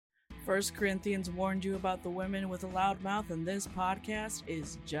First Corinthians warned you about the women with a loud mouth, and this podcast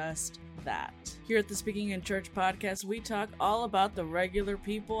is just that. Here at the Speaking in Church podcast, we talk all about the regular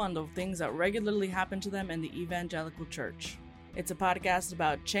people and the things that regularly happen to them in the evangelical church. It's a podcast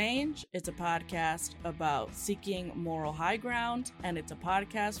about change, it's a podcast about seeking moral high ground, and it's a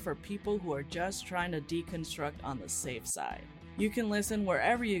podcast for people who are just trying to deconstruct on the safe side. You can listen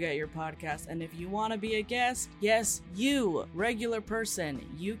wherever you get your podcast, and if you want to be a guest, yes, you, regular person,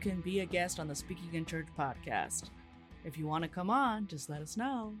 you can be a guest on the Speaking in Church podcast. If you want to come on, just let us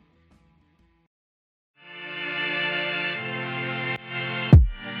know.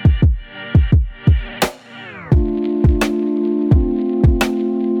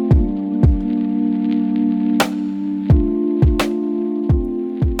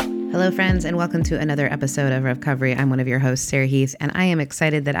 Hello, friends, and welcome to another episode of Recovery. I'm one of your hosts, Sarah Heath, and I am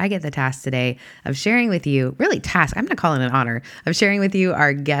excited that I get the task today of sharing with you, I'm going to call it an honor, of sharing with you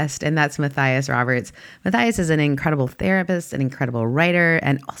our guest, and that's Matthias Roberts. Matthias is an incredible therapist, an incredible writer,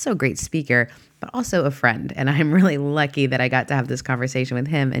 and also a great speaker, but also a friend. And I'm really lucky that I got to have this conversation with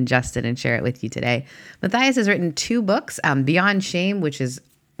him and Justin and share it with you today. Matthias has written 2 books, Beyond Shame, which is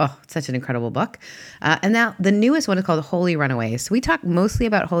it's such an incredible book. And now the newest one is called Holy Runaways. So we talk mostly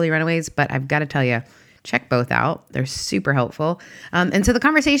about Holy Runaways, but I've got to tell you, check both out. They're super helpful. And so the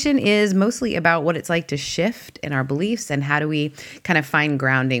conversation is mostly about what it's like to shift in our beliefs and how do we kind of find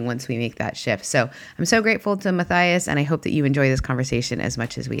grounding once we make that shift. So I'm so grateful to Matthias, and I hope that you enjoy this conversation as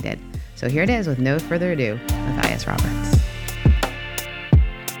much as we did. So here it is with no further ado, Matthias Roberts.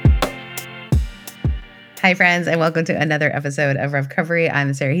 Hi, friends, and welcome to another episode of Recovery.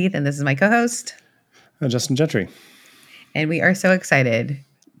 I'm Sarah Heath, and this is my co-host, Justin Gentry. And we are so excited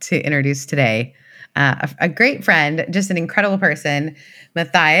to introduce today a great friend, just an incredible person,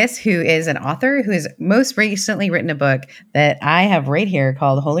 Matthias, who is an author who has most recently written a book that I have right here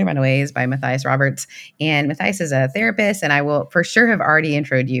called Holy Runaways by Matthias Roberts. And Matthias is a therapist, and I will for sure have already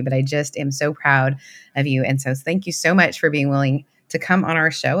introed you, but I just am so proud of you. And so thank you so much for being willing to come on our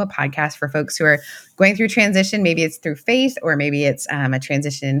show, a podcast for folks who are going through transition. Maybe it's through faith, or maybe it's a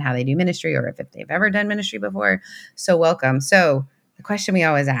transition in how they do ministry, or if they've ever done ministry before. So welcome. So the question we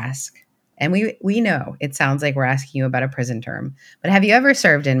always ask, and we know it sounds like we're asking you about a prison term, but have you ever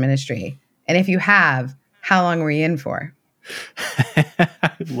served in ministry? And if you have, how long were you in for?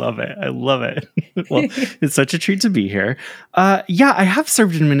 I love it. Well, it's such a treat to be here. Yeah, I have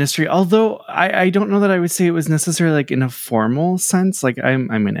served in ministry, although I don't know that I would say it was necessarily like in a formal sense. Like I'm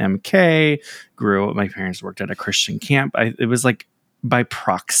an MK, grew up, my parents worked at a Christian camp. It was like by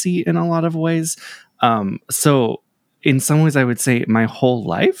proxy in a lot of ways. So in some ways I would say my whole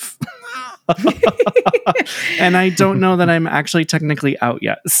life. And I don't know that I'm actually technically out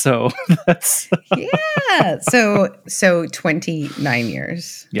yet. So that's yeah. So 29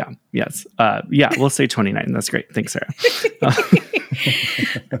 years. Yeah. Yes. Yeah. We'll say 29. That's great. Thanks, Sarah.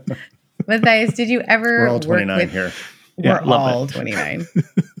 Matthias, did you ever We're all 29 here. We're all 29.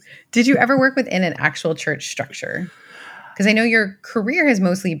 Did you ever work within an actual church structure? Because I know your career has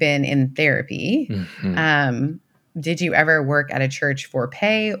mostly been in therapy. Mm-hmm. Did you ever work at a church for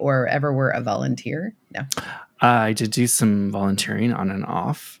pay or ever were a volunteer? No. I did do some volunteering on and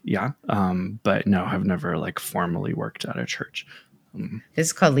off. Yeah. But no, I've never like formally worked at a church. This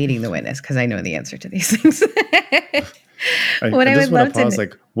is called leading the witness because I know the answer to these things. I just want to pause.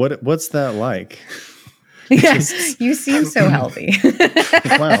 Like, what's that like? Yeah, you seem so healthy.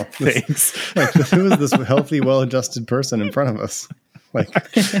 Wow. Thanks. Who is this healthy, well-adjusted person in front of us? Like,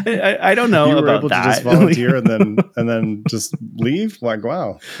 I don't know you were about able that. to just volunteer and then just leave. Like,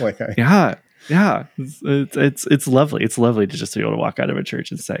 wow. Yeah. It's lovely. It's lovely to just be able to walk out of a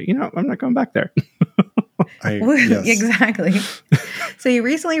church and say, I'm not going back there. Yes. Exactly. So you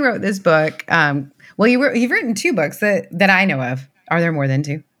recently wrote this book. You've written 2 books that I know of. Are there more than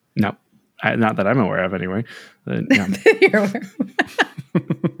 2? No, not that I'm aware of anyway. Yeah. You're aware.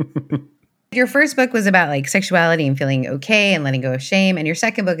 Your first book was about like sexuality and feeling okay and letting go of shame. And your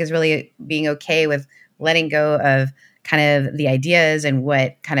second book is really being okay with letting go of kind of the ideas and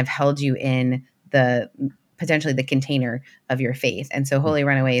what kind of held you in potentially the container of your faith. And so Holy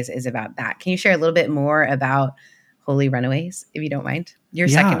Runaways is about that. Can you share a little bit more about Holy Runaways, if you don't mind? Your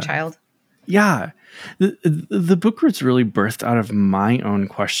second child? Yeah. The book was really birthed out of my own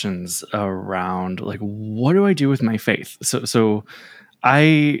questions around like, what do I do with my faith? So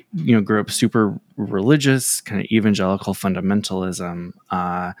I, grew up super religious, kind of evangelical fundamentalism.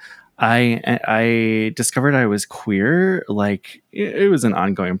 I discovered I was queer. Like it was an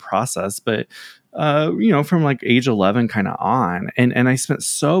ongoing process, but from like age 11 kind of on. And I spent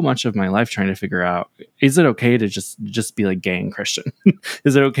so much of my life trying to figure out, is it okay to just be like gay and Christian?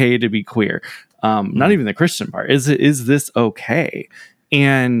 Is it okay to be queer? Not even the Christian part. Is this okay?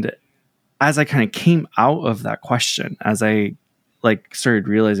 And as I kind of came out of that question, as I like started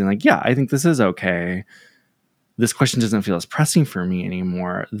realizing like, yeah, I think this is okay. This question doesn't feel as pressing for me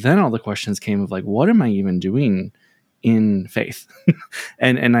anymore. Then all the questions came of like, what am I even doing in faith?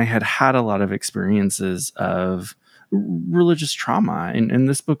 and I had a lot of experiences of religious trauma. And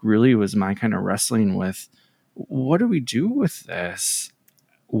this book really was my kind of wrestling with, what do we do with this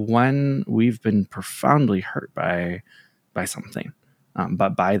when we've been profoundly hurt by something,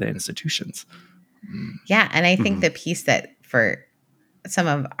 but by the institutions. Yeah. And I think the piece that for some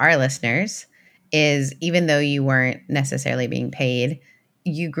of our listeners is, even though you weren't necessarily being paid,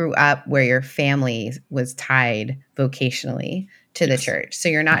 you grew up where your family was tied vocationally to the church. So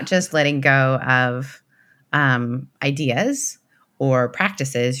you're not just letting go of ideas or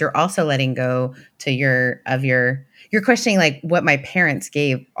practices. You're also letting go to you're questioning like what my parents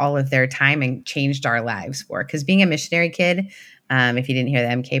gave all of their time and changed our lives for. Because being a missionary kid, if you didn't hear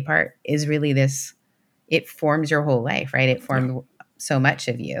the MK part, is really this. It forms your whole life, right? It formed so much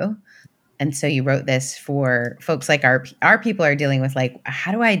of you. And so you wrote this for folks like our people are dealing with, like,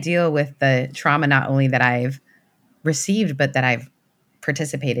 how do I deal with the trauma not only that I've received, but that I've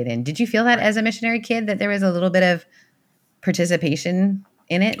participated in? Did you feel that as a missionary kid, that there was a little bit of participation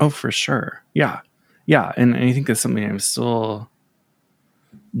in it? Oh, for sure. Yeah. Yeah. And I think that's something I'm still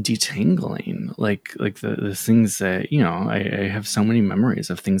detangling, like the things that, I have so many memories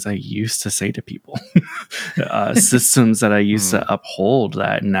of things I used to say to people, systems that I used to uphold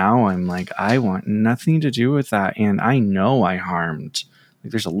that now I'm like, I want nothing to do with that. And I know I harmed,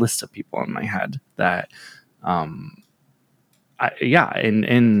 like there's a list of people in my head that,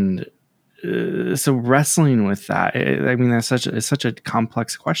 so wrestling with that, I mean, it's such a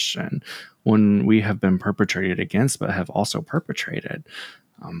complex question when we have been perpetrated against, but have also perpetrated.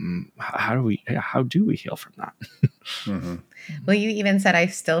 How do we heal from that? Well, you even said, I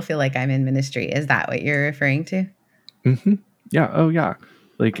still feel like I'm in ministry. Is that what you're referring to? Yeah. Oh yeah.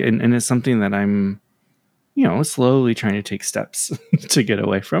 Like, and it's something that I'm, slowly trying to take steps to get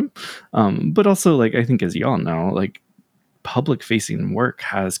away from. But also, like, I think as y'all know, like public facing work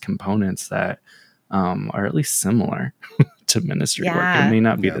has components that are at least similar to ministry work. It may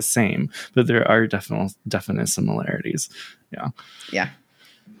not be the same, but there are definite similarities. Yeah. Yeah.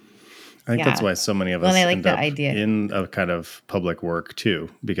 I think that's why so many of us end up in a kind of public work too,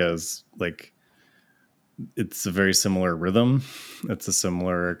 because like it's a very similar rhythm. It's a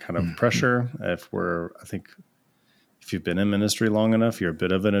similar kind of pressure. I think if you've been in ministry long enough, you're a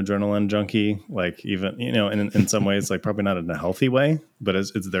bit of an adrenaline junkie, like even, in some ways, like probably not in a healthy way, but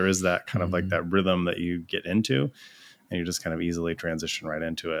there is that kind of like that rhythm that you get into and you just kind of easily transition right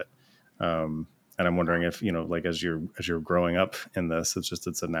into it. And I'm wondering if, like as you're growing up in this,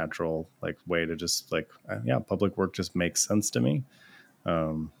 it's a natural like way to just like, public work just makes sense to me.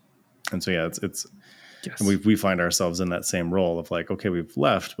 And so, it's yes. And we find ourselves in that same role of like, okay, we've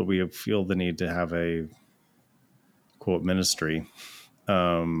left, but we feel the need to have a quote ministry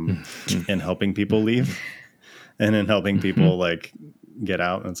in helping people leave and in helping people like get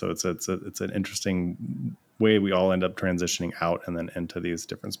out. And so it's an interesting way we all end up transitioning out and then into these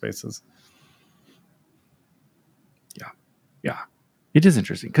different spaces. Yeah, it is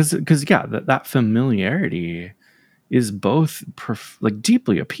interesting because that familiarity is both like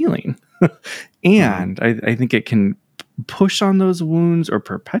deeply appealing, and I think it can push on those wounds or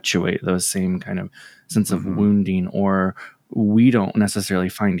perpetuate those same kind of sense of wounding, or we don't necessarily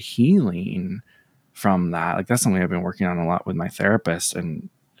find healing from that. Like that's something I've been working on a lot with my therapist, and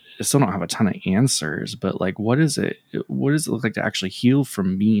I still don't have a ton of answers. But like, what does it look like to actually heal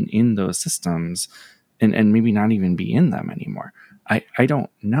from being in those systems? And maybe not even be in them anymore. I don't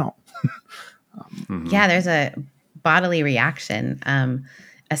know. Yeah, there's a bodily reaction,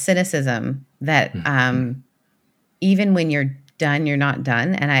 a cynicism that even when you're done, you're not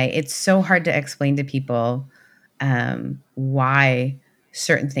done. And it's so hard to explain to people why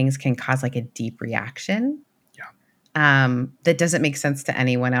certain things can cause like a deep reaction. That doesn't make sense to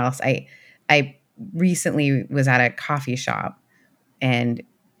anyone else. I recently was at a coffee shop and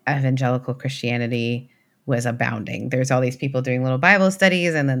evangelical Christianity was abounding. There's all these people doing little Bible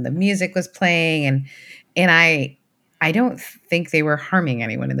studies, and then the music was playing, and I don't think they were harming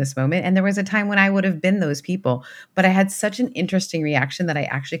anyone in this moment. And there was a time when I would have been those people, but I had such an interesting reaction that I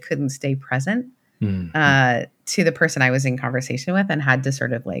actually couldn't stay present to the person I was in conversation with and had to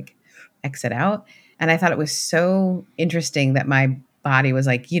sort of like exit out. And I thought it was so interesting that my body was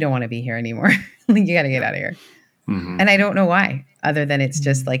like, you don't want to be here anymore. You got to get out of here. Mm-hmm. And I don't know why, other than it's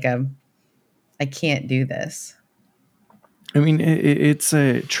just like I can't do this. I mean, it's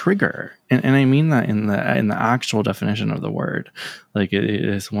a trigger, and I mean that in the actual definition of the word. Like it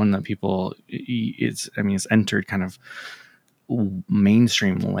is one that people, it's entered kind of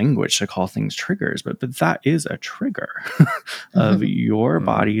mainstream language to call things triggers, but that is a trigger of your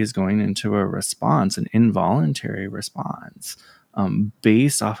body is going into a response, an involuntary response,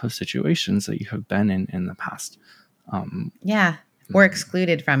 based off of situations that you have been in the past. Or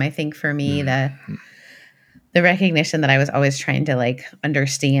excluded from. I think for me, the recognition that I was always trying to like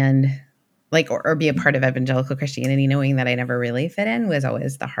understand, like, or be a part of evangelical Christianity, knowing that I never really fit in, was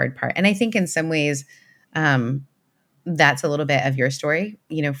always the hard part. And I think in some ways, that's a little bit of your story,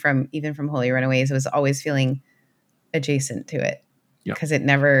 from Holy Runaways. It was always feeling adjacent to it, because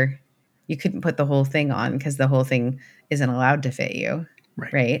you couldn't put the whole thing on, because the whole thing isn't allowed to fit you.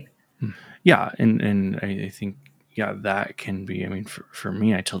 Right. Yeah. And I think, that can be, for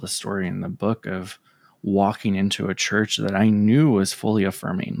me, I tell the story in the book of walking into a church that I knew was fully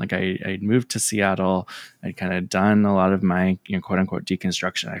affirming. Like I'd moved to Seattle. I'd kind of done a lot of my, quote unquote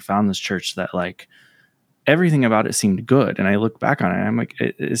deconstruction. I found this church that like everything about it seemed good. And I look back on it and I'm like,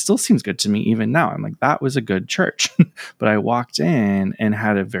 it still seems good to me even now. I'm like, that was a good church. But I walked in and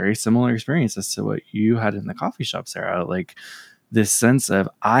had a very similar experience as to what you had in the coffee shop, Sarah. Like this sense of,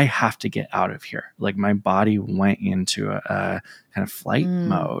 I have to get out of here. Like my body went into a kind of flight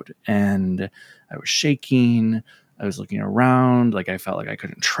mode, and I was shaking. I was looking around. Like I felt like I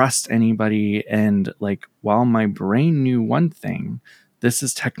couldn't trust anybody. And like, while my brain knew one thing, this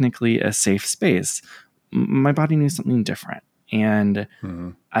is technically a safe space, my body knew something different. And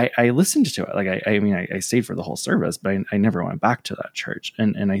I listened to it. Like, I stayed for the whole service, but I never went back to that church.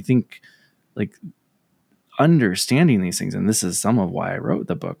 And I think like understanding these things, and this is some of why I wrote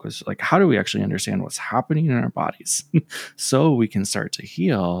the book, was like, how do we actually understand what's happening in our bodies so we can start to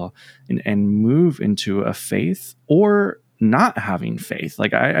heal and move into a faith, or not having faith.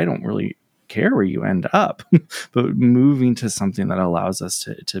 Like I don't really care where you end up, but moving to something that allows us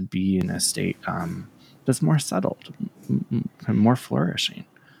to be in a state that's more settled, more flourishing.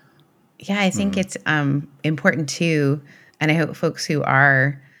 Yeah, I think it's important too, and I hope folks who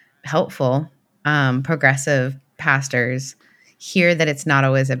are helpful, progressive pastors hear that it's not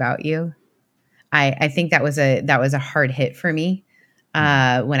always about you. I think that was a hard hit for me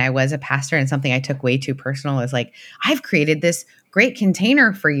when I was a pastor, and something I took way too personal is like, I've created this great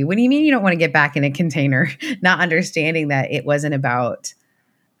container for you. What do you mean you don't want to get back in a container? Not understanding that it wasn't about,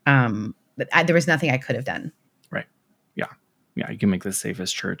 there was nothing I could have done. Right. Yeah. Yeah. You can make the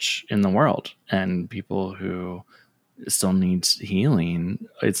safest church in the world, and people who still needs healing,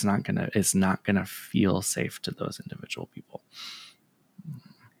 it's not gonna feel safe to those individual people.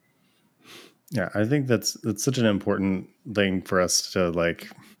 Yeah, I think that's such an important thing for us to, like,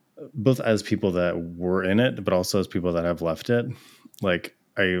 both as people that were in it, but also as people that have left it. Like,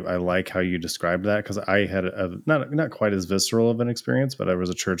 I like how you described that, because I had not quite as visceral of an experience, but there was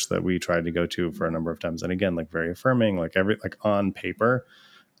a church that we tried to go to for a number of times, and again, like very affirming, like on paper,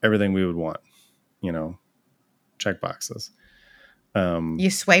 everything we would want, check boxes. You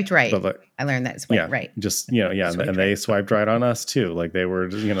swiped right. But I learned that right. Just, and they swiped right on us too. Like they were,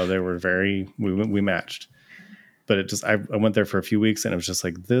 they were we matched. But it just, I went there for a few weeks, and it was just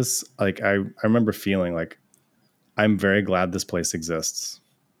like this, like, I remember feeling like, I'm very glad this place exists.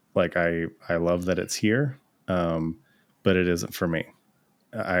 Like I love that it's here. But it isn't for me.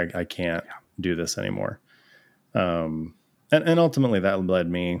 I can't do this anymore. And ultimately that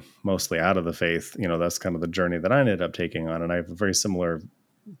led me mostly out of the faith. That's kind of the journey that I ended up taking on. And I have a very similar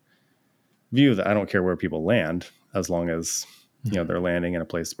view that I don't care where people land, as long as, they're landing in a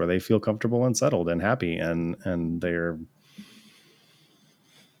place where they feel comfortable and settled and happy, and they're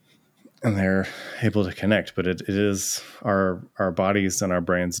able to connect. But it is our bodies and our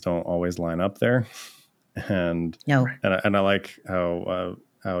brains don't always line up there. And no. And I like how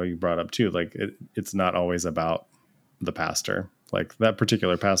you brought up too, like it's not always about the pastor. Like that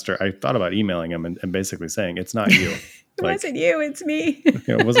particular pastor, I thought about emailing him and basically saying, it's not you. It wasn't you, it's me.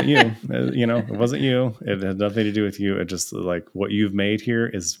 It wasn't you. It wasn't you. It had nothing to do with you. It just, like, what you've made here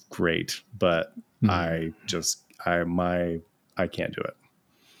is great, but I can't do it.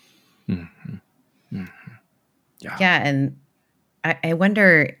 Mm-hmm. Mm-hmm. Yeah. And I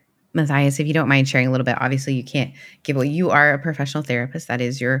wonder, Matthias, if you don't mind sharing a little bit. Obviously you can't you are a professional therapist. That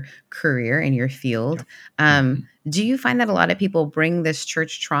is your career and your field. Yep. Do you find that a lot of people bring this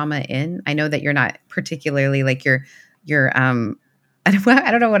church trauma in? I know that you're not particularly, like, you're I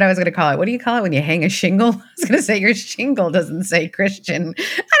don't know what I was going to call it. What do you call it when you hang a shingle? I was going to say your shingle doesn't say Christian.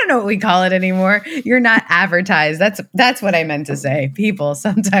 I don't know what we call it anymore. You're not advertised. That's what I meant to say. People,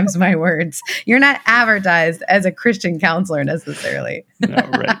 sometimes my words. You're not advertised as a Christian counselor necessarily. No,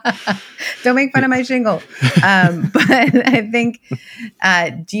 right. Don't make fun of my shingle. But I think,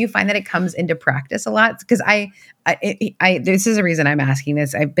 do you find that it comes into practice a lot? Because I this is a reason I'm asking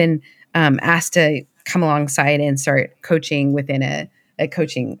this. I've been asked to come alongside and start coaching within a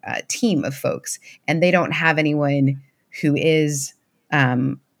coaching team of folks, and they don't have anyone who is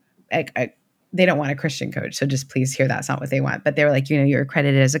they don't want a Christian coach. So just please hear that's not what they want. But they're like, you're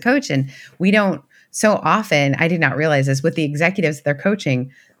accredited as a coach, and we don't. So often, I did not realize this with the executives that they're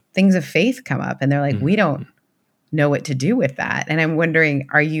coaching, things of faith come up, and they're like, we don't know what to do with that. And I'm wondering,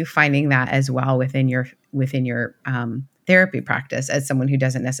 are you finding that as well within your therapy practice as someone who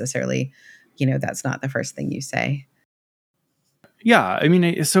doesn't necessarily, that's not the first thing you say? Yeah, I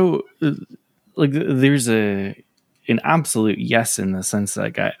mean, so like there's an absolute yes in the sense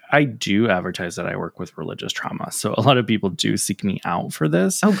that like I do advertise that I work with religious trauma. So a lot of people do seek me out for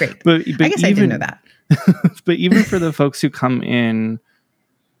this. Oh, great. But I guess I didn't know that. But even for the folks who come in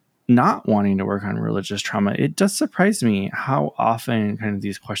not wanting to work on religious trauma, it does surprise me how often kind of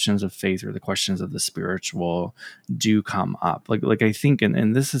these questions of faith or the questions of the spiritual do come up. Like I think,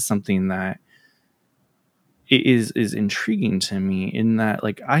 and this is something that is intriguing to me in that,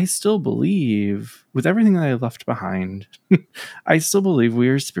 like, I still believe with everything that I left behind, I still believe we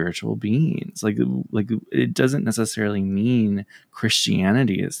are spiritual beings. Like it doesn't necessarily mean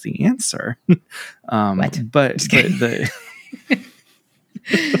Christianity is the answer. What? But the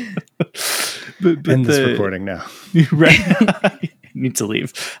but end this recording now. Right. Need to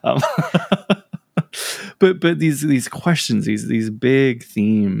leave. But these questions, these big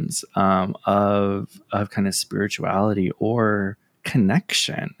themes of kind of spirituality or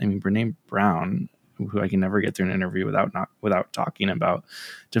connection. I mean, Brene Brown, who I can never get through an interview without talking about,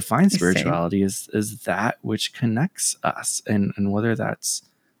 defines spirituality as that which connects us, and whether that's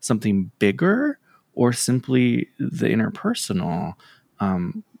something bigger or simply the interpersonal.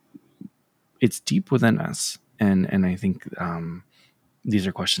 It's deep within us, and I think these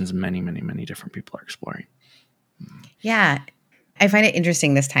are questions many different people are exploring. Yeah, I find it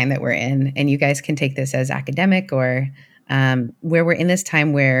interesting this time that we're in, and you guys can take this as academic or where we're in this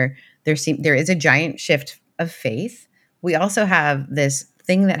time where there is a giant shift of faith. We also have this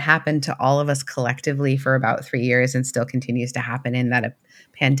thing that happened to all of us collectively for about 3 years and still continues to happen, in that a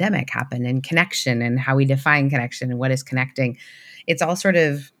pandemic happened, and connection and how we define connection and what is connecting. It's all sort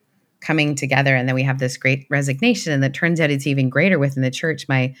of coming together, and then we have this great resignation, and it turns out it's even greater within the church.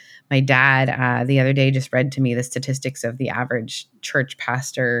 My dad the other day just read to me the statistics of the average church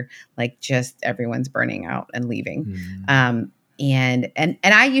pastor, like just everyone's burning out and leaving. And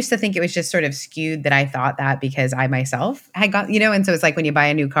I used to think it was just sort of skewed, that I thought that because I myself had got, and so it's like when you buy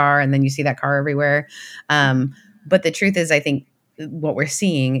a new car and then you see that car everywhere. But the truth is, I think what we're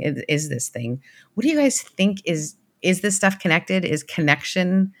seeing is this thing. What do you guys think is this stuff connected? Is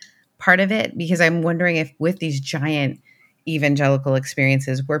connection part of it? Because I'm wondering if with these giant evangelical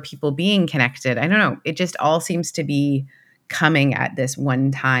experiences, were people being connected? I don't know. It just all seems to be coming at this one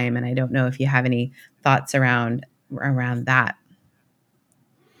time. And I don't know if you have any thoughts around that.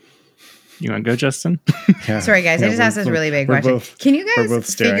 You want to go, Justin? Yeah. Sorry, guys. I just asked this really big question. Can you guys we're both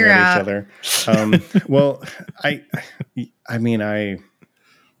staring figure at out each other? Well,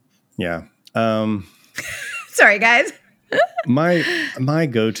 yeah. Sorry, guys. My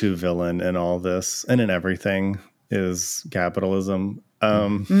go-to villain in all this and in everything is capitalism.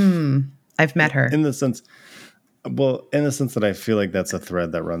 I've met her. In the sense that I feel like that's a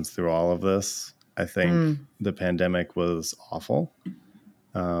thread that runs through all of this. I think the pandemic was awful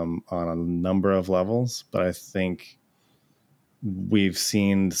on a number of levels, but I think we've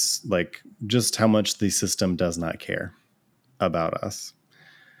seen like just how much the system does not care about us.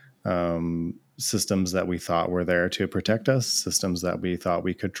 Systems that we thought were there to protect us, systems that we thought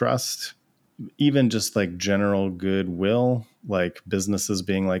we could trust, even just like general goodwill, like businesses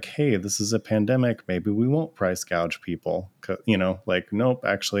being like, hey, this is a pandemic, maybe we won't price gouge people, like, nope,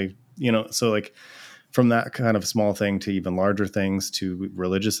 actually, so like from that kind of small thing to even larger things to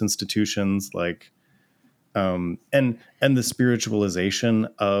religious institutions, like and the spiritualization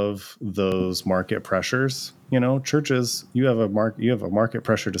of those market pressures. Churches, you have a market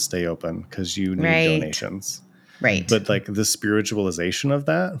pressure to stay open because you need donations, right? But like the spiritualization of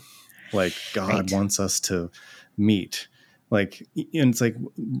that, like God wants us to meet, like, and it's like,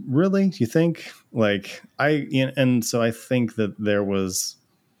 really, you think? Like and so I think that there was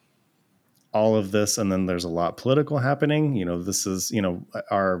all of this, and then there's a lot political happening. This is,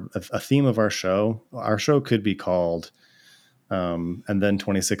 a theme of our show. Our show could be called, and then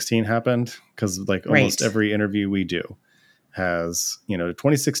 2016 happened, because like almost every interview we do has,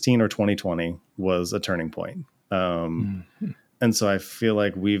 2016 or 2020 was a turning point. And so I feel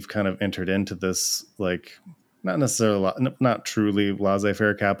like we've kind of entered into this, like, not necessarily, not truly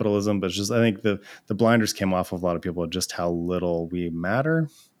laissez-faire capitalism, but just, I think the blinders came off of a lot of people, just how little we matter,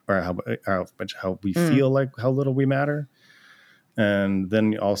 or how we feel like how little we matter. And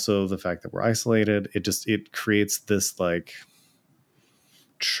then also the fact that we're isolated, it creates this like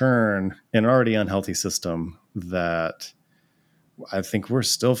churn in an already unhealthy system that I think we're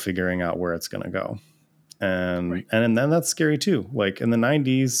still figuring out where it's going to go. And then that's scary too. Like in the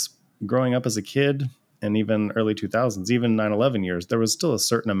 90s, growing up as a kid, and even early 2000s, even 9/11 years, there was still a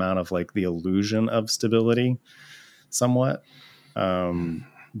certain amount of like the illusion of stability somewhat.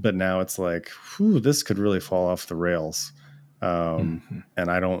 But now it's like, this could really fall off the rails. And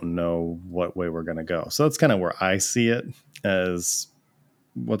I don't know what way we're going to go. So that's kind of where I see it as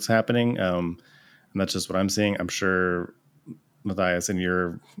what's happening. And that's just what I'm seeing. I'm sure, Matthias, in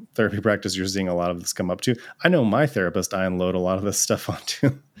your therapy practice, you're seeing a lot of this come up too. I know my therapist, I unload a lot of this stuff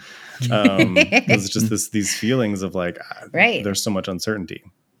onto. It's just these feelings of like, there's so much uncertainty.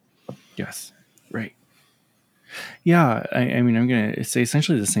 Yes. Right. Yeah. I mean, I'm going to say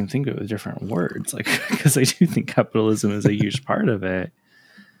essentially the same thing, but with different words, like, because I do think capitalism is a huge part of it.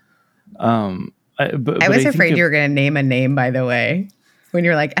 I was afraid you were going to name a name, by the way. When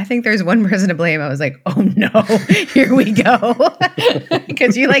you're like, I think there's one person to blame, I was like, oh no, here we go.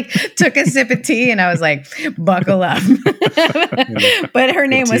 Because you like took a sip of tea and I was like, buckle up. But her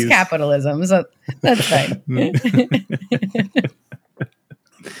name was capitalism, so that's fine.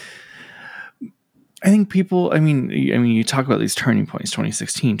 I think people, I mean, you talk about these turning points,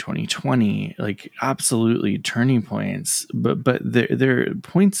 2016, 2020, like absolutely turning points, but they're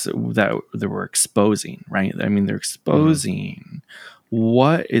points that we're exposing, right? I mean, they're exposing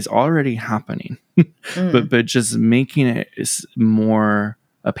what is already happening, but just making it more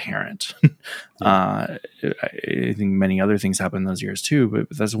apparent. I think many other things happened those years too, but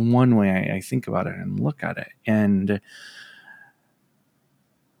that's one way I think about it and look at it. And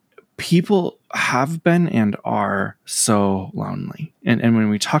people have been and are so lonely. And when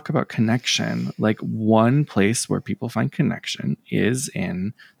we talk about connection, like one place where people find connection is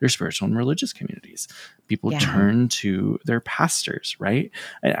in their spiritual and religious communities. People turn to their pastors, right?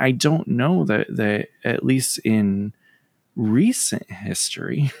 And I don't know that at least in recent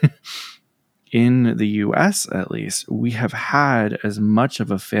history, in the US at least, we have had as much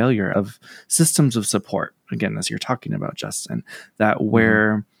of a failure of systems of support, again, as you're talking about, Justin, that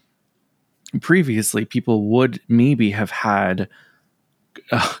where previously people would maybe have had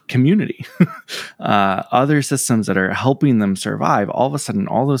community, other systems that are helping them survive. All of a sudden,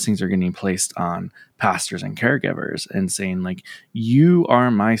 all those things are getting placed on pastors and caregivers and saying like, you are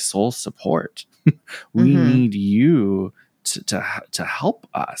my sole support. We need you to help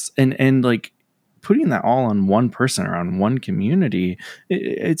us. And like putting that all on one person or on one community,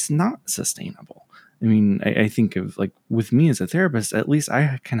 it's not sustainable. I mean, I think of like with me as a therapist, at least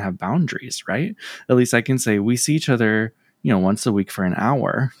I can have boundaries, right? At least I can say we see each other, once a week for an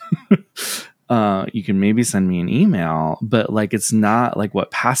hour. You can maybe send me an email, but like, it's not like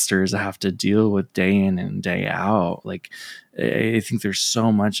what pastors have to deal with day in and day out. Like, I think there's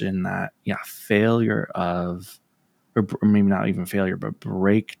so much in that, failure of, or maybe not even failure, but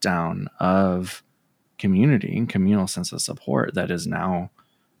breakdown of community and communal sense of support that is now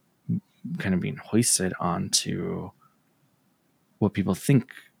kind of being hoisted onto what people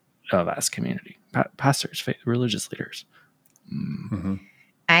think of as community, pastors, religious leaders.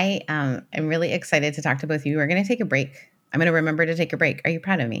 I am really excited to talk to both of you. We're going to take a break. I'm going to remember to take a break. Are you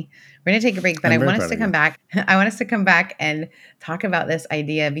proud of me? We're going to take a break, but I want us to come back. I want us to come back and talk about this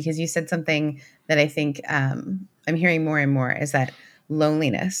idea, because you said something that I think I'm hearing more and more, is that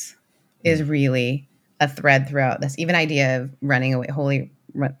loneliness is really a thread throughout this, even idea of running away,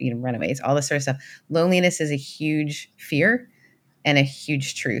 runaways, all this sort of stuff. Loneliness is a huge fear and a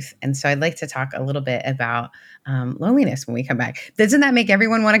huge truth. And so I'd like to talk a little bit about loneliness when we come back. Doesn't that make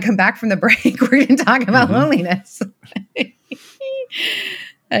everyone want to come back from the break? We're going to talk about loneliness.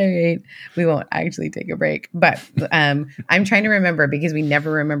 All right. We won't actually take a break, but I'm trying to remember, because we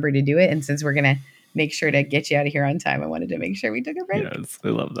never remember to do it. And since we're going to make sure to get you out of here on time, I wanted to make sure we took a break. Yes, I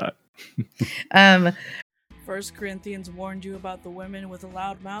love that. 1 Corinthians warned you about the women with a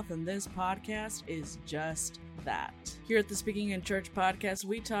loud mouth, and this podcast is just that. Here at the Speaking in Church podcast,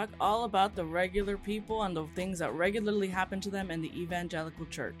 we talk all about the regular people and the things that regularly happen to them in the evangelical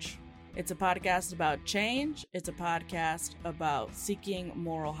church. It's a podcast about change, it's a podcast about seeking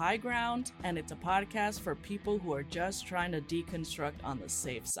moral high ground, and it's a podcast for people who are just trying to deconstruct on the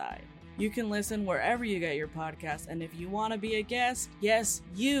safe side. You can listen wherever you get your podcast, and if you want to be a guest, yes,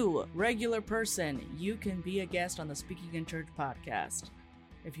 you, regular person, you can be a guest on the Speaking in Church podcast.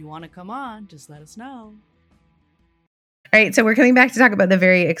 If you want to come on, just let us know. All right, so we're coming back to talk about the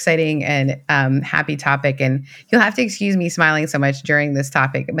very exciting and happy topic, and you'll have to excuse me smiling so much during this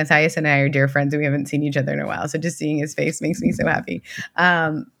topic. Matthias and I are dear friends, and we haven't seen each other in a while, so just seeing his face makes me so happy.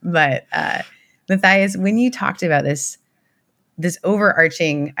 But Matthias, when you talked about this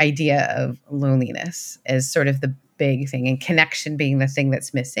overarching idea of loneliness as sort of the big thing and connection being the thing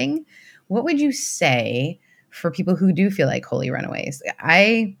that's missing, what would you say for people who do feel like holy runaways?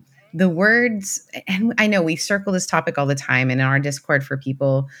 The words, and I know we circle this topic all the time in our Discord for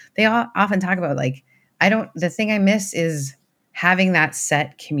people. They all often talk about the thing I miss is having that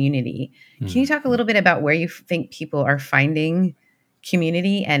set community. Can you talk a little bit about where you think people are finding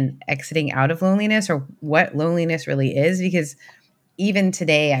community and exiting out of loneliness, or what loneliness really is? Because even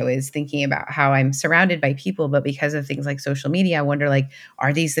today I was thinking about how I'm surrounded by people, but because of things like social media, I wonder,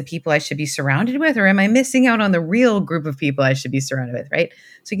 are these the people I should be surrounded with, or am I missing out on the real group of people I should be surrounded with, right?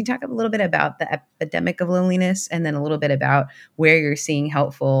 So you can talk a little bit about the epidemic of loneliness, and then a little bit about where you're seeing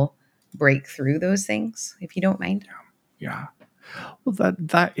helpful break through those things, if you don't mind. Yeah. Well,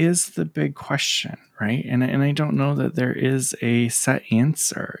 that is the big question, right? And I don't know that there is a set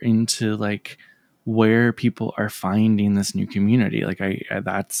answer into where people are finding this new community.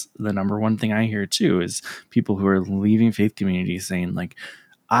 That's the number one thing I hear too, is people who are leaving faith communities saying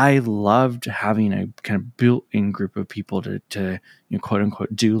I loved having a kind of built-in group of people to quote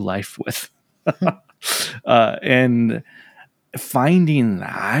unquote do life with, and finding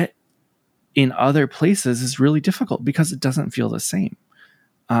that in other places is really difficult because it doesn't feel the same.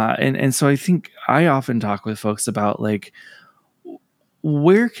 And so I think I often talk with folks about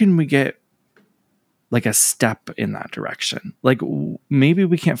where can we get a step in that direction? Maybe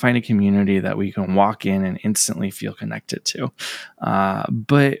we can't find a community that we can walk in and instantly feel connected to.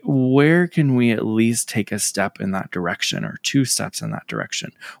 But where can we at least take a step in that direction, or two steps in that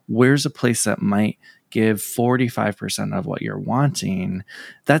direction? Where's a place that might give 45% of what you're wanting?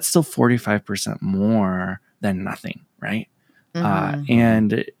 That's still 45% more than nothing, right?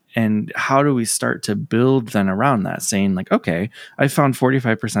 Mm-hmm. And how do we start to build then around that, saying okay, I found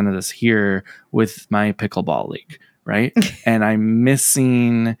 45% of this here with my pickleball league, right? And I'm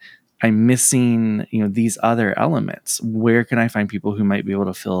missing these other elements. Where can I find people who might be able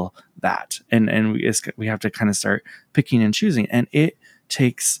to fill that? And we have to kind of start picking and choosing, and it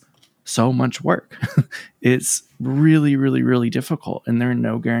takes so much work. It's really, really, really difficult, and there are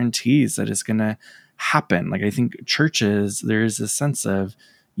no guarantees that it's going to happen. I think churches, there's a sense of,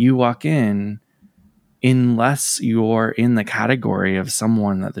 you walk in, unless you're in the category of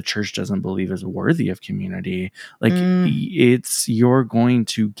someone that the church doesn't believe is worthy of community, you're going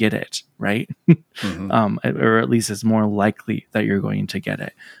to get it, right? Mm-hmm. Or at least it's more likely that you're going to get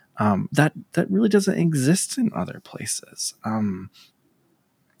it. That really doesn't exist in other places.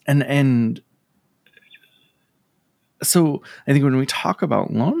 And so I think when we talk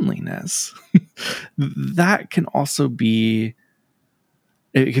about loneliness, that can also be,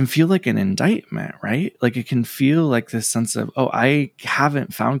 it can feel like an indictment, right? It can feel like this sense of, oh, I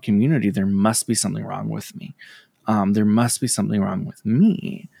haven't found community. There must be something wrong with me. There must be something wrong with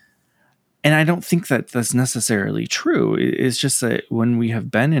me. And I don't think that that's necessarily true. It's just that when we have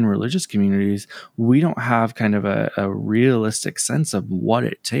been in religious communities, we don't have kind of a realistic sense of what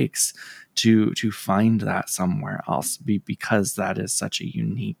it takes to find that somewhere else, because that is such a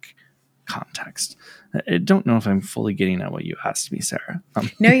unique context. I don't know if I'm fully getting at what you asked me, Sarah.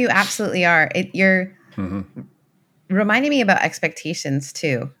 No, you absolutely are. You're reminding me about expectations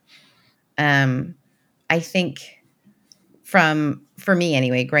too. I think for me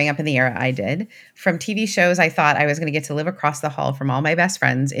anyway, growing up in the era I did, from TV shows, I thought I was going to get to live across the hall from all my best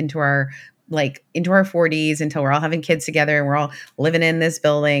friends into our 40s, until we're all having kids together and we're all living in this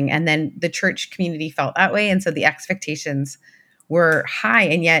building. And then the church community felt that way. And so the expectations were high.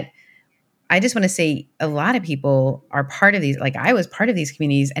 And yet I just want to say a lot of people are part of these. I was part of these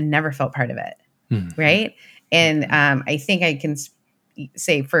communities and never felt part of it. Mm-hmm. Right. And I think I can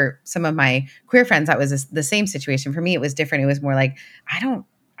say for some of my queer friends, that was the same situation. For me, it was different. It was more I don't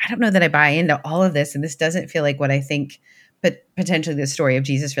know that I buy into all of this. And this doesn't feel like what I think, but potentially the story of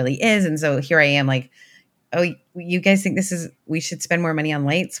Jesus really is. And so here I am oh, you guys think we should spend more money on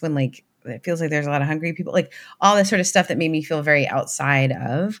lights when it feels like there's a lot of hungry people, all this sort of stuff that made me feel very outside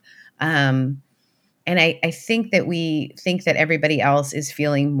of. And I think that we think that everybody else is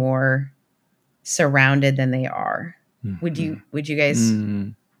feeling more surrounded than they are. Mm-hmm. Would you guys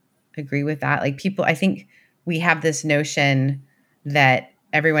agree with that? Like people, I think we have this notion that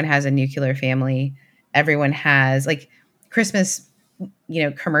everyone has a nuclear family. Everyone has like Christmas,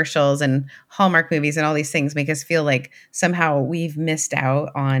 commercials and Hallmark movies and all these things make us feel like somehow we've missed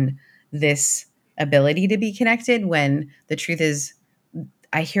out on this ability to be connected, when the truth is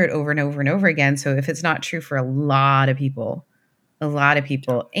I hear it over and over and over again. So if it's not true for a lot of people,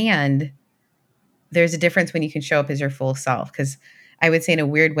 and there's a difference when you can show up as your full self. Because I would say in a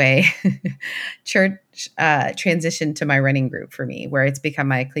weird way, church transitioned to my running group for me, where it's become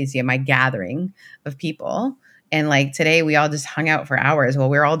my ecclesia, my gathering of people. And like today, we all just hung out for hours while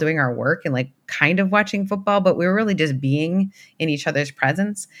we were all doing our work and like kind of watching football, but we were really just being in each other's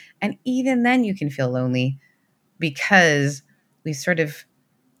presence. And even then you can feel lonely because we sort of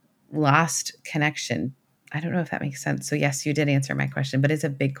lost connection. I don't know if that makes sense. So yes, you did answer my question, but it's a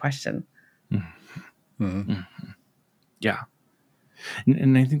big question. Mm-hmm. Mm-hmm. Yeah.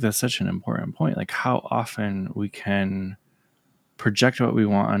 And I think that's such an important point. Like how often we can project what we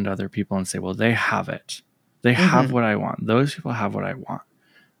want onto other people and say, well, they have it. They have what I want. Those people have what I want.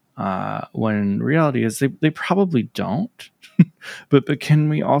 When reality is they probably don't. but can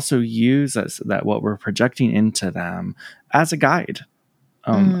we also use that what we're projecting into them as a guide,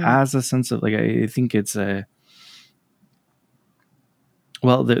 as a sense of like, I think it's there's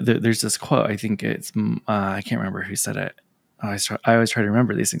this quote. I think it's I can't remember who said it. I always try to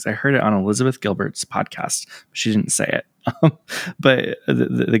remember these things. I heard it on Elizabeth Gilbert's podcast, but she didn't say it. But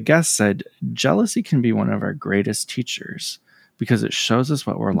the guest said, jealousy can be one of our greatest teachers because it shows us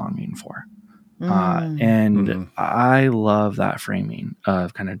what we're longing for. And I love that framing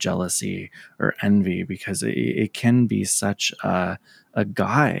of kind of jealousy or envy, because it can be such a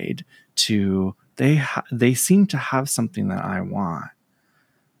guide to they seem to have something that I want.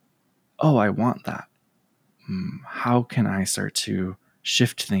 Oh, I want that. How can I start to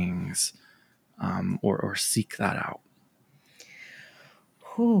shift things or seek that out?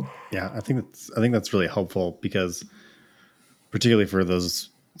 Yeah, I think that's really helpful, because particularly for those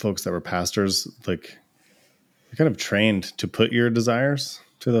folks that were pastors, like you're kind of trained to put your desires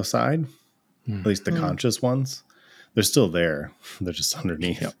to the side, at least the conscious ones. They're still there. They're just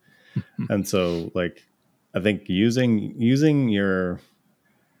underneath. Yep. And so like, I think using your,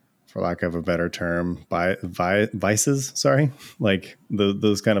 for lack of a better term, vices, like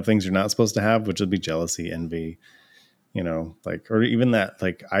those kind of things you're not supposed to have, which would be jealousy, envy, like, or even that,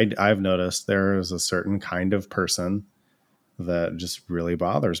 like I've noticed there is a certain kind of person that just really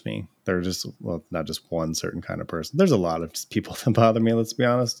bothers me. They're just, well, not just one certain kind of person. There's a lot of people that bother me, let's be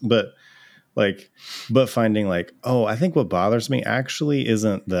honest. But finding like, oh, I think what bothers me actually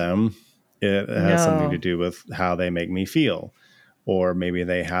isn't them. It has something to do with how they make me feel, or maybe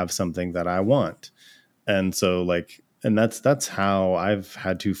they have something that I want. And so like, and that's how I've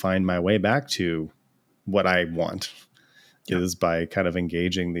had to find my way back to what I want, is by kind of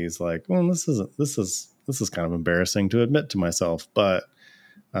engaging these like, well, this is kind of embarrassing to admit to myself, but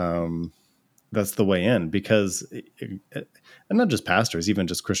that's the way in, because and not just pastors, even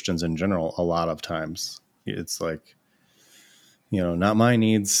just Christians in general, a lot of times it's like, not my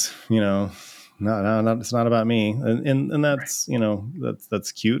needs, not it's not about me, and that's right.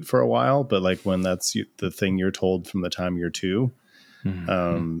 That's cute for a while, but like when that's the thing you're told from the time you're two,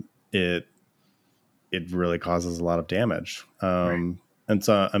 it really causes a lot of damage. Right. And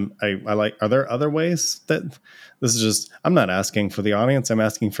so I like, are there other ways that this is just, I'm not asking for the audience, I'm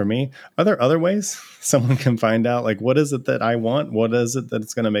asking for me. Are there other ways someone can find out, like, what is it that I want? What is it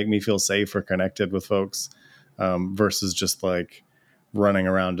that's going to make me feel safe or connected with folks, versus just like running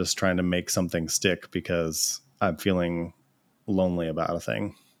around just trying to make something stick because I'm feeling lonely about a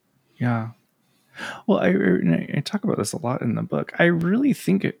thing? Yeah. Well, I talk about this a lot in the book. I really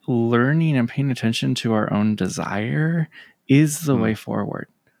think learning and paying attention to our own desire is the way forward.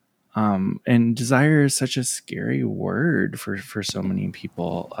 And desire is such a scary word for so many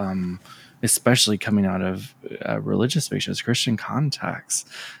people, especially coming out of religious spaces, Christian contexts,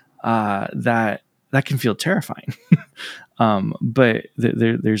 that can feel terrifying. But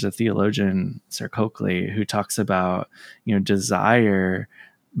there's a theologian, Sir Coakley, who talks about, desire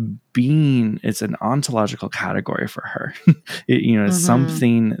being, it's an ontological category for her. It's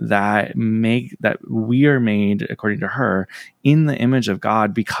something that we are made, according to her, in the image of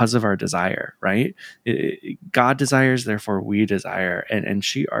God because of our desire, right? God desires, therefore we desire. And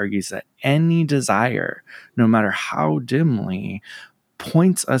she argues that any desire, no matter how dimly,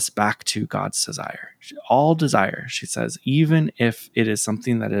 points us back to God's desire. All desire, she says, even if it is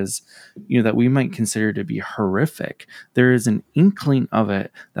something that is, that we might consider to be horrific, there is an inkling of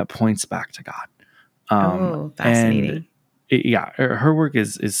it that points back to God. Fascinating. And her work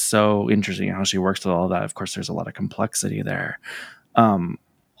is so interesting, how she works with all of that. Of course, there's a lot of complexity there.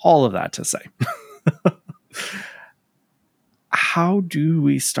 All of that to say, how do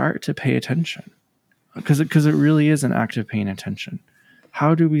we start to pay attention? Because it really is an act of paying attention.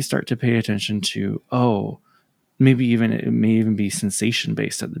 How do we start to pay attention to, maybe it may even be sensation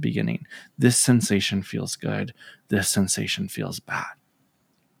based at the beginning. This sensation feels good. This sensation feels bad.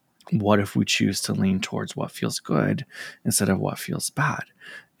 What if we choose to lean towards what feels good instead of what feels bad?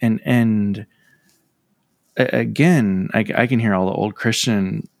 And again, I can hear all the old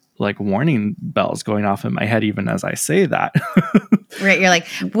Christian warning bells going off in my head even as I say that. Right. You're like,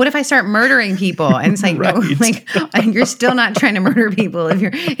 what if I start murdering people? And it's like, right. No, you're still not trying to murder people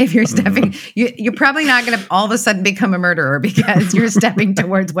if you're stepping. You're probably not going to all of a sudden become a murderer because you're stepping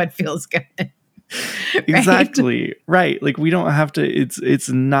towards what feels good. Right? Exactly. Right. We don't have to,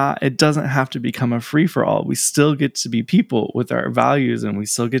 it doesn't have to become a free for all. We still get to be people with our values, and we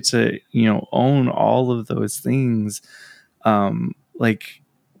still get to, own all of those things.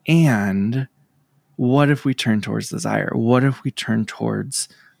 And what if we turn towards desire? What if we turn towards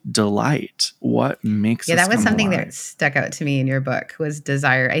delight? What makes us that was something alive? that stuck out to me in your book was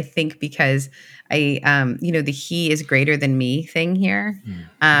desire. I think because the he is greater than me thing here.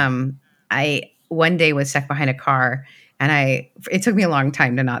 I one day was stuck behind a car, and it took me a long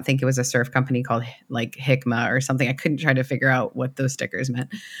time to not think it was a surf company called Hikma or something. I couldn't try to figure out what those stickers meant.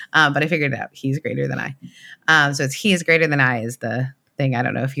 But I figured it out. He's greater than I. So it's he is greater than I is the thing. I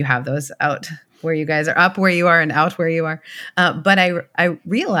don't know if you have those out where you guys are, up where you are and out where you are. But I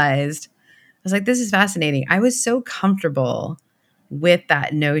realized, I was like, this is fascinating. I was so comfortable with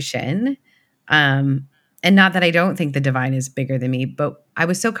that notion. And not that I don't think the divine is bigger than me, but I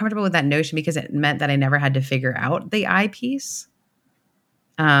was so comfortable with that notion because it meant that I never had to figure out the I piece.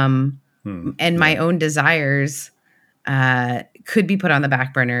 And my own desires could be put on the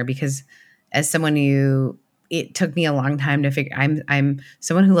back burner because as someone who, it took me a long time to figure, I'm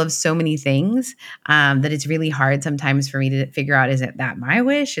someone who loves so many things that it's really hard sometimes for me to figure out, is it that my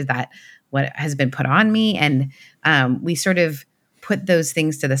wish? Is that what has been put on me? And we sort of put those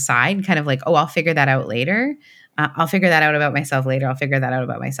things to the side, kind of like, I'll figure that out later. I'll figure that out about myself later. I'll figure that out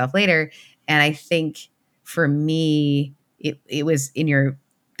about myself later. And I think for me, it was in your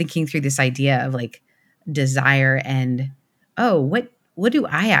thinking through this idea of desire and, what do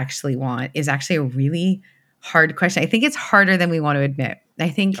I actually want is actually a really hard question. I think it's harder than we want to admit. I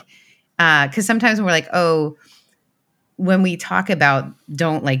think because sometimes when we're like, when we talk about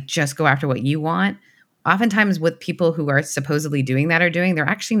don't just go after what you want, oftentimes what people who are supposedly doing that are doing, they're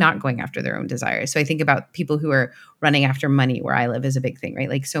actually not going after their own desires. So I think about people who are running after money, where I live, is a big thing,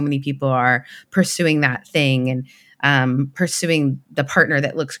 right? So many people are pursuing that thing and pursuing the partner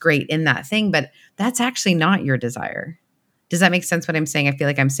that looks great in that thing, but that's actually not your desire. Does that make sense what I'm saying? I feel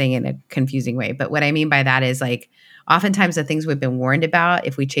like I'm saying it in a confusing way, but what I mean by that is oftentimes the things we've been warned about,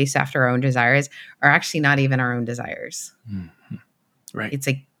 if we chase after our own desires, are actually not even our own desires. Mm-hmm. Right. It's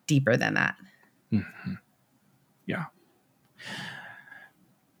deeper than that. Mm-hmm. Yeah.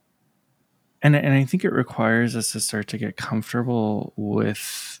 And I think it requires us to start to get comfortable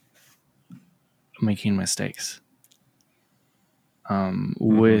with making mistakes,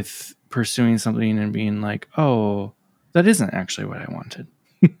 with pursuing something and being like, that isn't actually what I wanted.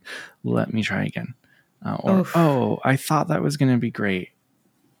 Let me try again. I thought that was going to be great.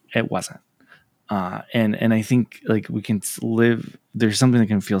 It wasn't. And I think we can live, there's something that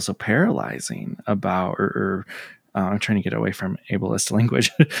can feel so paralyzing about, or I'm trying to get away from ableist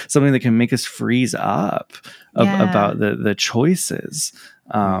language, something that can make us freeze up about the choices.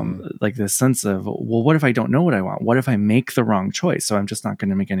 The sense of, what if I don't know what I want? What if I make the wrong choice? So I'm just not going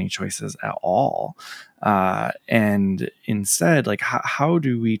to make any choices at all. And instead, how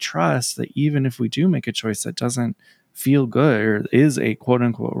do we trust that even if we do make a choice that doesn't feel good or is a quote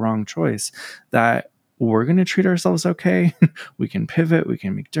unquote wrong choice, that we're going to treat ourselves okay? We can pivot, we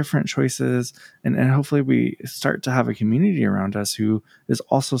can make different choices, and hopefully we start to have a community around us who is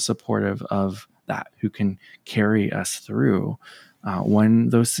also supportive of that, who can carry us through when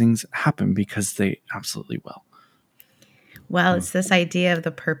those things happen, because they absolutely will. Well, it's this idea of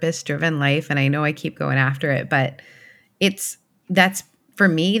the purpose-driven life, and I know I keep going after it, but that's for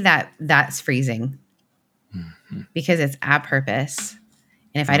me, that's freezing. Because it's a purpose.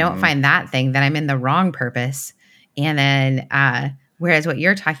 And if I don't find that thing, then I'm in the wrong purpose. And then, whereas what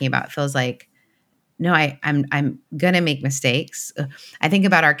you're talking about feels like no, I'm going to make mistakes. I think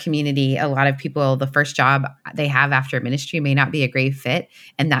about our community. A lot of people, the first job they have after ministry may not be a great fit.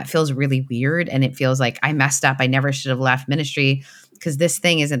 And that feels really weird. And it feels like I messed up. I never should have left ministry because this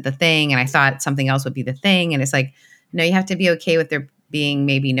thing isn't the thing. And I thought something else would be the thing. And it's like, no, you have to be okay with there being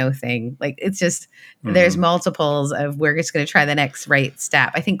maybe no thing. Like it's just, there's multiples of we're just going to try the next right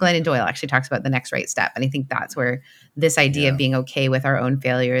step. I think Glennon Doyle actually talks about the next right step. And I think that's where this idea of being okay with our own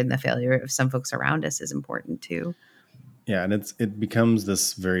failure and the failure of some folks around us is important too. Yeah. And it becomes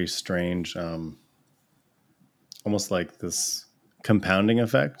this very strange, almost like this compounding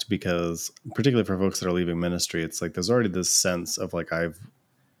effect, because particularly for folks that are leaving ministry, it's like, there's already this sense of like, I've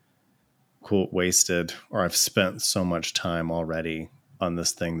quote wasted, or I've spent so much time already on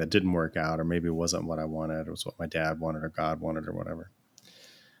this thing that didn't work out, or maybe it wasn't what I wanted. It was what my dad wanted or God wanted or whatever.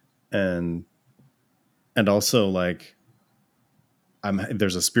 And also like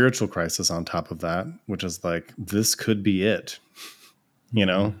there's a spiritual crisis on top of that, which is like, this could be it,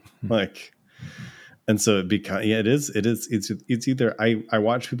 like, and so it becomes, it's either I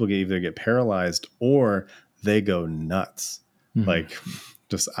watch people either get paralyzed or they go nuts. Like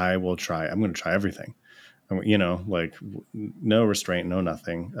just, I'm going to try everything. Like no restraint, no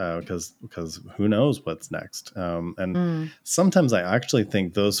nothing, because who knows what's next. Sometimes I actually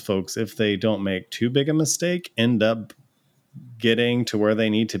think those folks, if they don't make too big a mistake, end up getting to where they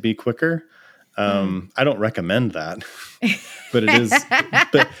need to be quicker. I don't recommend that, but it is,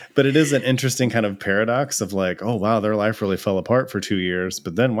 but it is an interesting kind of paradox of like, oh wow, their life really fell apart for 2 years,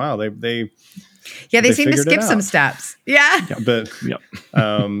 but then wow, they seem to skip some steps. Yeah. But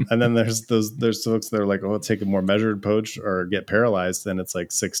and then there's folks that are like, oh, take a more measured approach or get paralyzed. Then it's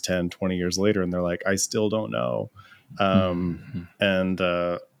like 6, 10, 20 years later. And they're like, I still don't know. And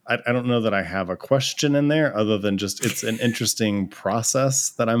I don't know that I have a question in there other than just, it's an interesting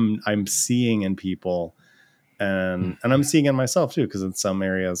process that I'm seeing in people. And I'm seeing in myself too, because in some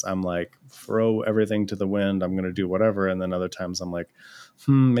areas I'm like, throw everything to the wind. I'm going to do whatever. And then other times I'm like,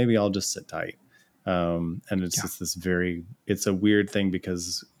 maybe I'll just sit tight. And it's just this it's a weird thing,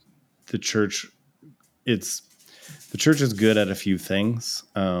 because the church is good at a few things.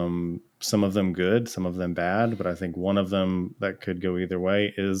 Some of them good, some of them bad. But I think one of them that could go either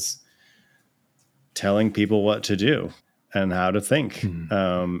way is telling people what to do and how to think.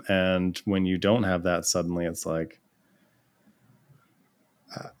 And when you don't have that, suddenly it's like,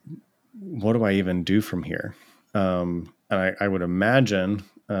 what do I even do from here? And I would imagine,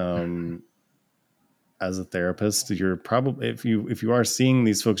 as a therapist, you're probably, if you are seeing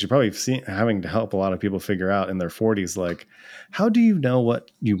these folks, you're probably having to help a lot of people figure out in their 40s, like, how do you know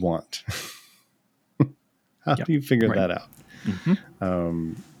what you want? How do you figure that out?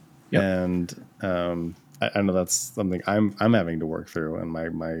 And I know that's something I'm having to work through,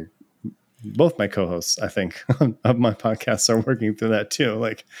 and both my co-hosts, I think, of my podcasts are working through that too.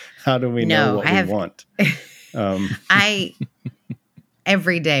 Like, how do we know what we want? I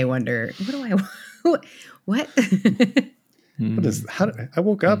every day wonder, what do I want? What? What is? I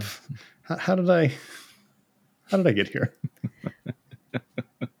woke up? How did I get here?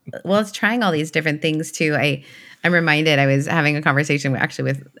 Well, it's trying all these different things too. I'm reminded, I was having a conversation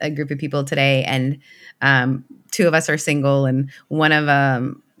with a group of people today, and 2 of us are single, and one of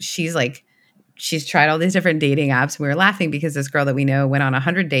them, she's tried all these different dating apps. And we were laughing because this girl that we know went on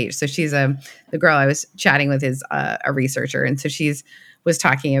 100 dates. So she's the girl I was chatting with is a researcher, and so was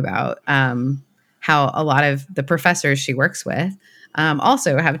talking about how a lot of the professors she works with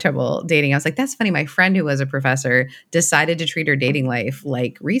also have trouble dating. I was like, that's funny. My friend who was a professor decided to treat her dating life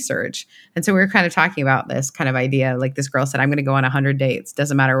like research. And so we were kind of talking about this kind of idea. Like this girl said, I'm going to go on 100 dates.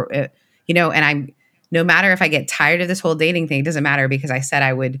 Doesn't matter, and no matter if I get tired of this whole dating thing, it doesn't matter, because I said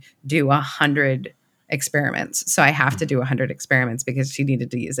I would do 100 experiments. So I have to do 100 experiments because she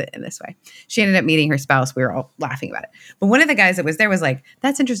needed to use it in this way. She ended up meeting her spouse. We were all laughing about it. But one of the guys that was there was like,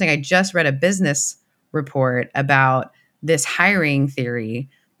 that's interesting. I just read a business report about this hiring theory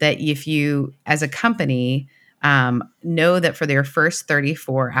that if you, as a company, know that for their first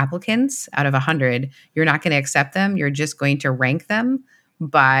 34 applicants out of 100, you're not going to accept them. You're just going to rank them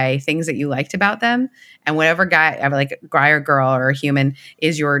by things that you liked about them. And whatever guy or girl or human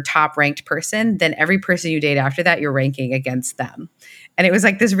is your top ranked person, then every person you date after that, you're ranking against them. And it was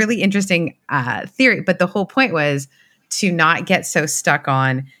like this really interesting theory. But the whole point was to not get so stuck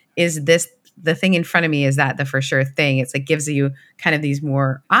on, is this the thing in front of me? Is that the for sure thing? It's like gives you kind of these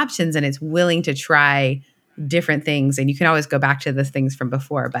more options, and it's willing to try different things. And you can always go back to the things from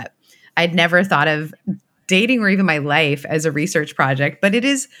before. But I'd never thought of dating or even my life as a research project, but it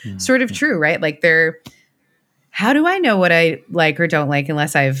is sort of true, right? Like how do I know what I like or don't like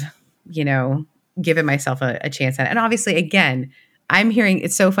unless I've, given myself a chance at it. And obviously, again, I'm hearing,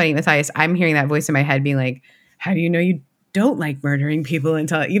 it's so funny, Matthias, I'm hearing that voice in my head being like, how do you know you don't like murdering people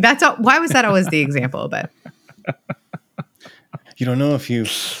until that's all, why was that always the example? But you don't know if you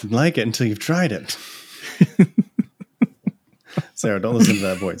like it until you've tried it. Sarah, don't listen to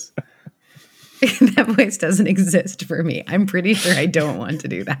that voice. That voice doesn't exist for me. I'm pretty sure I don't want to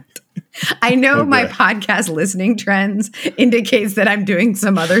do that. I know my podcast listening trends indicates that I'm doing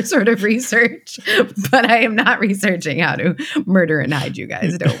some other sort of research, but I am not researching how to murder and hide you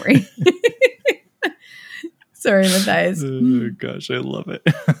guys. Don't worry. Sorry, Matthias. Oh, gosh, I love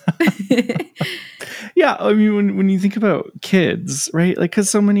it. Yeah, I mean, when you think about kids, right? Like, because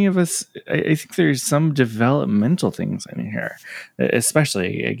so many of us, I think there's some developmental things in here.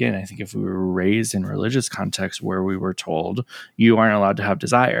 Especially, again, I think if we were raised in religious context where we were told you aren't allowed to have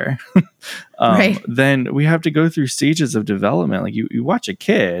desire, right. Then we have to go through stages of development. Like, you watch a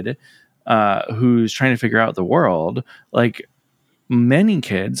kid who's trying to figure out the world. Like, many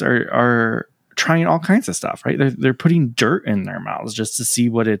kids are trying all kinds of stuff, right? They're putting dirt in their mouths just to see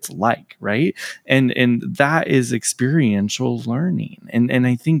what it's like, right? And that is experiential learning. And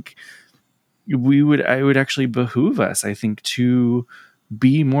I think it would actually behoove us, I think, to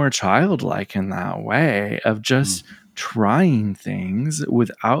be more childlike in that way of just trying things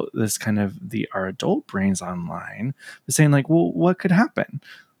without this kind of our adult brains online, but saying like, well, what could happen?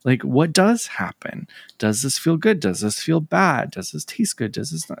 Like, what does happen? Does this feel good? Does this feel bad? Does this taste good?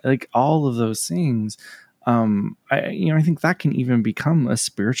 Does this not? Like, all of those things. I think that can even become a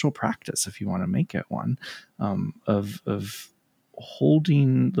spiritual practice if you want to make it one, of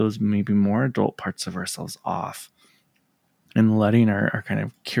holding those maybe more adult parts of ourselves off and letting our kind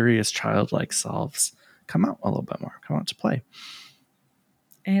of curious childlike selves come out a little bit more, come out to play.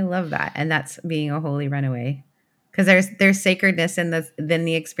 I love that. And that's being a holy runaway. Because there's sacredness in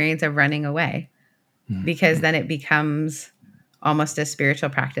the experience of running away, because then it becomes almost a spiritual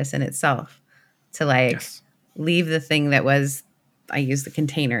practice in itself to leave the thing that was, I use the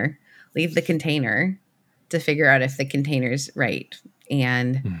container, leave the container to figure out if the container's right.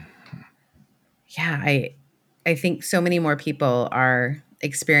 And yeah, I think so many more people are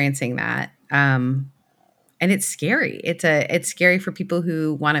experiencing that. And it's scary. It's scary for people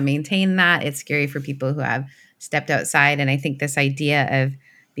who want to maintain that. It's scary for people who have stepped outside. And I think this idea of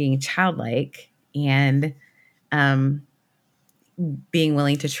being childlike and being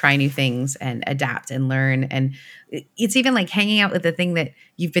willing to try new things and adapt and learn. And it's even like hanging out with the thing that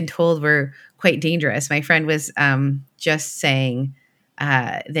you've been told were quite dangerous. My friend was just saying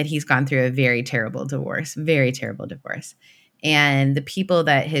that he's gone through a very terrible divorce. And the people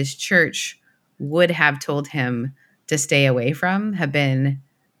that his church would have told him to stay away from have been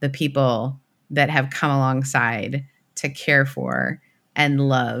the people that have come alongside to care for and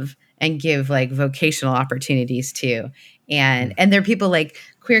love and give like vocational opportunities to. And there are people like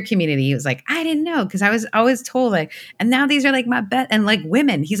queer community. He was like, I didn't know, because I was always told like, and now these are like my bet, and like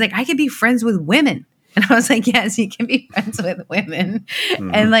women. He's like, I could be friends with women. And I was like, yes, you can be friends with women.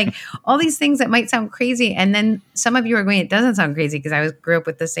 And like all these things that might sound crazy. And then some of you are going, it doesn't sound crazy, because I grew up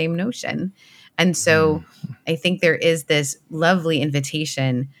with the same notion. And so I think there is this lovely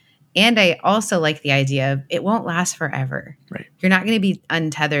invitation. And I also like the idea of it won't last forever. Right. You're not going to be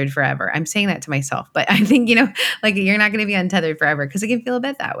untethered forever. I'm saying that to myself, but I think, like you're not going to be untethered forever, because it can feel a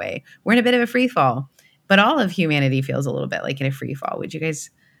bit that way. We're in a bit of a free fall, but all of humanity feels a little bit like in a free fall. Would you guys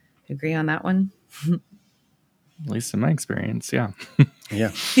agree on that one? At least in my experience. Yeah.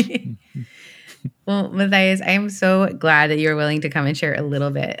 Yeah. Well, Matthias, I am so glad that you're willing to come and share a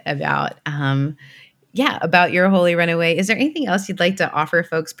little bit about, about your holy runaway. Is there anything else you'd like to offer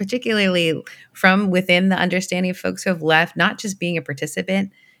folks, particularly from within the understanding of folks who have left, not just being a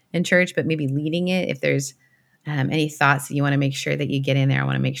participant in church, but maybe leading it? If there's any thoughts that you want to make sure that you get in there, I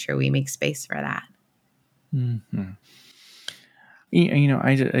want to make sure we make space for that. Mm-hmm.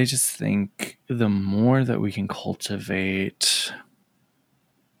 I just think the more that we can cultivate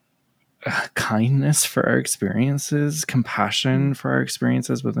kindness for our experiences, compassion for our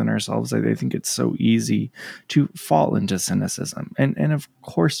experiences within ourselves, I think it's so easy to fall into cynicism. And of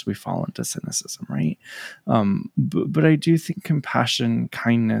course we fall into cynicism, right? But I do think compassion,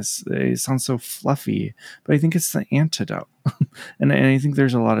 kindness, it sounds so fluffy, but I think it's the antidote. and I think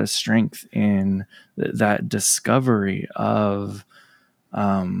there's a lot of strength in that discovery of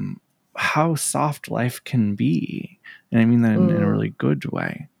how soft life can be. And I mean that in a really good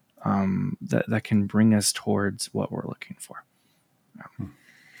way. That can bring us towards what we're looking for.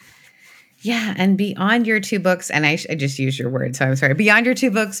 Yeah. And beyond your two books, and I just used your word, so I'm sorry. Beyond your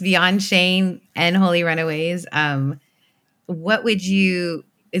two books, Beyond Shame and Holy Runaways, what would you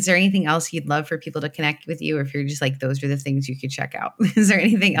is there anything else you'd love for people to connect with you? Or if you're just like, those are the things you could check out. Is there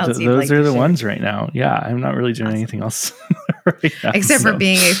anything else you'd like to share? Those are the ones right now. Yeah. I'm not really doing anything else right now. Except for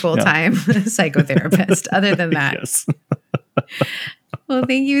being a full-time psychotherapist. Other than that. Yes. Well,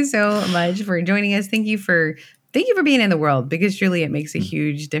 thank you so much for joining us. Thank you for being in the world, because truly it makes a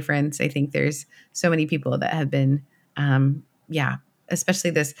huge difference. I think there's so many people that have been, especially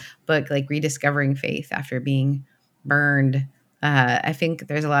this book, like rediscovering faith after being burned. I think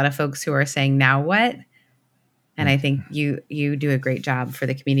there's a lot of folks who are saying, now what? And I think you do a great job for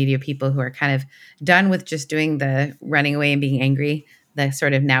the community of people who are kind of done with just doing the running away and being angry, the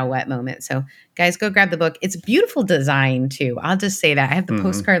sort of now what moment. So guys, go grab the book. It's beautiful design too. I'll just say that. I have the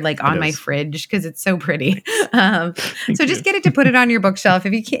postcard like on my fridge because it's so pretty. So just get it to put it on your bookshelf.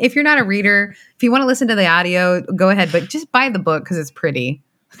 If you're not a reader, if you want to listen to the audio, go ahead, but just buy the book because it's pretty.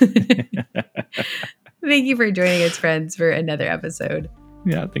 Thank you for joining us, friends, for another episode.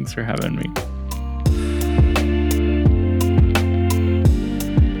 Yeah, thanks for having me.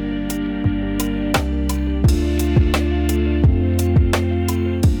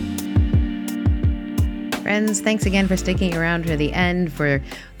 Friends, thanks again for sticking around to the end for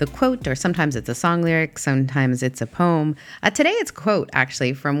the quote, or sometimes it's a song lyric, sometimes it's a poem. Today it's a quote,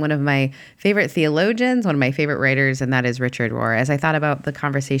 actually, from one of my favorite theologians, one of my favorite writers, and that is Richard Rohr. As I thought about the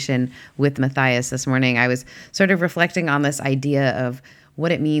conversation with Matthias this morning, I was sort of reflecting on this idea of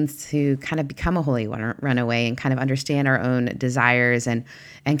what it means to kind of become a holy runaway and kind of understand our own desires, and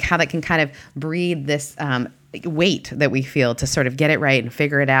how that can kind of breed this weight that we feel to sort of get it right and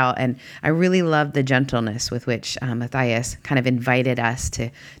figure it out. And I really love the gentleness with which Matthias kind of invited us to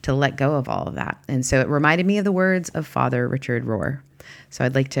let go of all of that. And so it reminded me of the words of Father Richard Rohr. So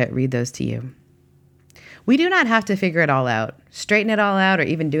I'd like to read those to you. We do not have to figure it all out, straighten it all out, or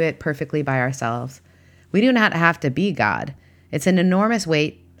even do it perfectly by ourselves. We do not have to be God. It's an enormous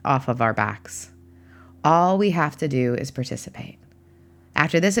weight off of our backs. All we have to do is participate.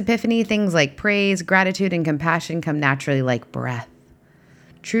 After this epiphany, things like praise, gratitude, and compassion come naturally like breath.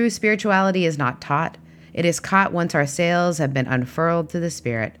 True spirituality is not taught. It is caught once our sails have been unfurled to the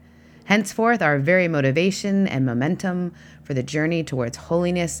Spirit. Henceforth, our very motivation and momentum for the journey towards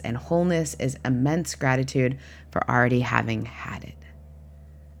holiness and wholeness is immense gratitude for already having had it.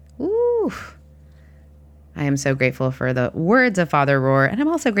 Ooh. I am so grateful for the words of Father Rohr, and I'm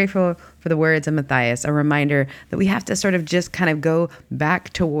also grateful for the words of Matthias, a reminder that we have to sort of just kind of go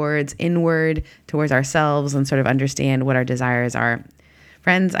back inward, towards ourselves, and sort of understand what our desires are.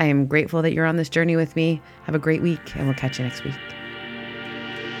 Friends, I am grateful that you're on this journey with me. Have a great week, and we'll catch you next week.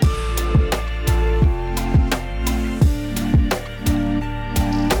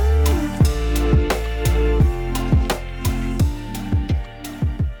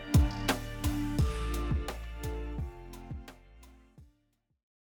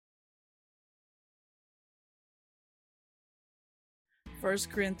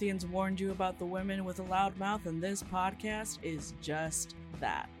 First Corinthians warned you about the women with a loud mouth, and this podcast is just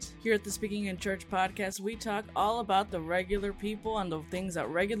that. Here at the Speaking in Church podcast, we talk all about the regular people and the things that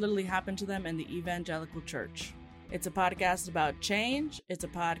regularly happen to them in the evangelical church. It's a podcast about change, it's a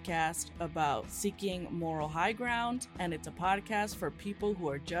podcast about seeking moral high ground, and it's a podcast for people who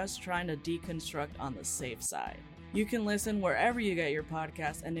are just trying to deconstruct on the safe side. You can listen wherever you get your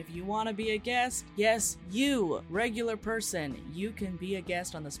podcast, and if you want to be a guest, yes, you, regular person, you can be a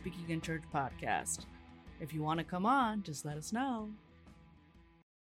guest on the Speaking in Church podcast. If you want to come on, just let us know.